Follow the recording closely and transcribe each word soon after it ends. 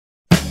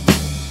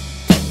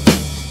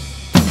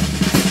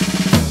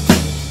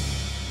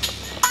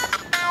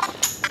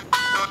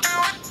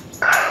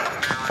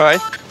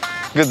right,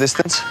 good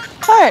distance.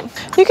 All right,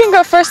 you can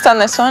go first on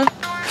this one.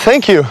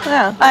 Thank you.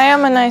 Yeah, I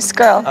am a nice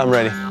girl. I'm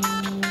ready.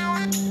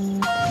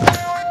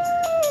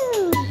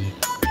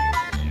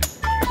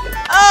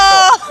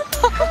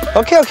 Oh!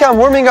 Okay, I'm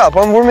warming up,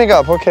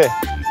 okay.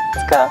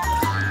 Let's go.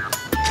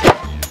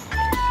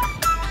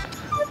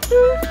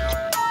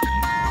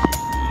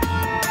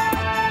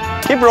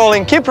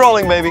 Keep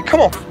rolling, baby,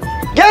 come on.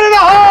 Get in the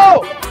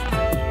hole!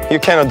 You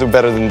cannot do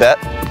better than that.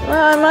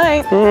 Well, I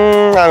might.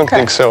 I don't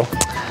think so.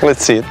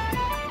 Let's see it.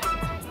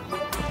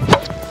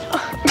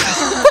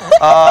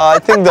 I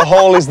think the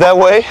hole is that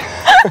way.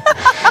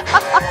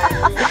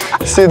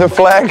 See the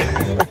flag?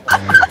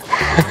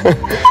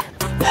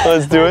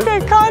 Let's do it.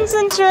 Okay,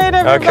 concentrate,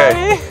 everybody.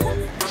 Okay.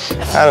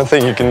 I don't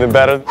think you can do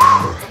better.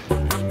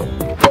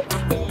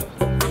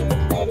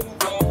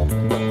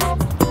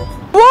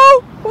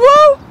 Whoa!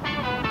 Whoa!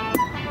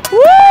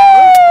 Whoa!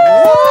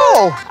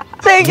 Whoa!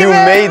 Thank you You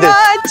very made it.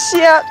 much.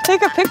 Yeah,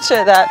 take a picture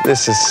of that.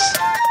 This is